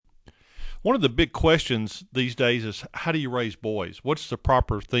One of the big questions these days is, how do you raise boys? What's the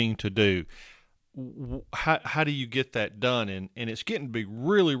proper thing to do? How do you get that done? And it's getting to be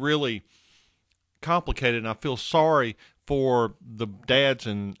really, really complicated, and I feel sorry for the dads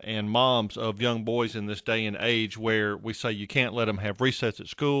and moms of young boys in this day and age, where we say you can't let them have recess at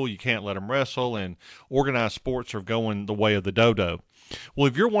school, you can't let them wrestle, and organized sports are going the way of the dodo. Well,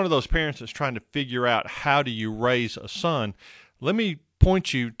 if you're one of those parents that's trying to figure out how do you raise a son, let me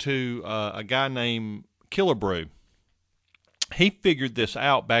point you to a guy named Killebrew. He figured this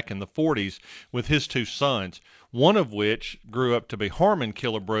out back in the 40s with his two sons, one of which grew up to be Harmon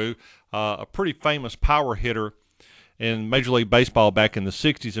Killebrew, a pretty famous power hitter in Major League Baseball back in the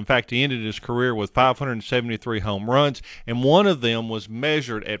 60s. In fact, he ended his career with 573 home runs, and one of them was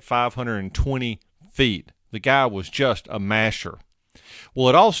measured at 520 feet. The guy was just a masher. Well,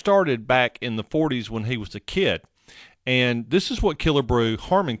 it all started back in the 40s when he was a kid, and this is what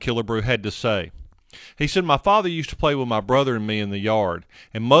Harmon Killebrew had to say. He said, "My father used to play with my brother and me in the yard,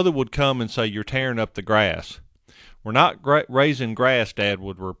 and Mother would come and say, 'You're tearing up the grass.' 'We're not raising grass,' Dad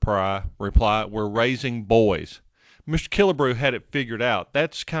would reply, 'we're raising boys.'" Mr. Killebrew had it figured out.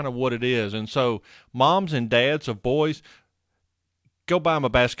 That's kind of what it is. And so moms and dads of boys, go buy them a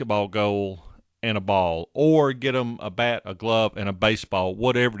basketball goal and a ball, or get them a bat, a glove, and a baseball,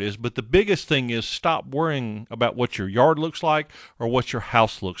 whatever it is. But the biggest thing is, stop worrying about what your yard looks like or what your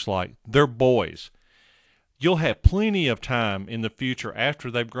house looks like. They're boys. You'll have plenty of time in the future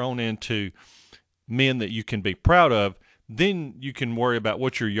after they've grown into men that you can be proud of. Then you can worry about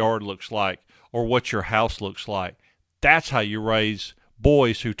what your yard looks like or what your house looks like. That's how you raise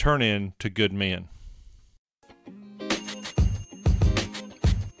boys who turn into good men.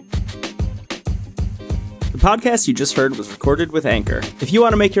 The podcast you just heard was recorded with Anchor. If you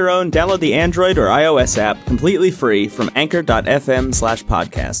want to make your own, download the Android or iOS app completely free from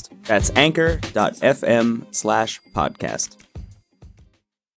anchor.fm/podcast. That's anchor.fm/podcast.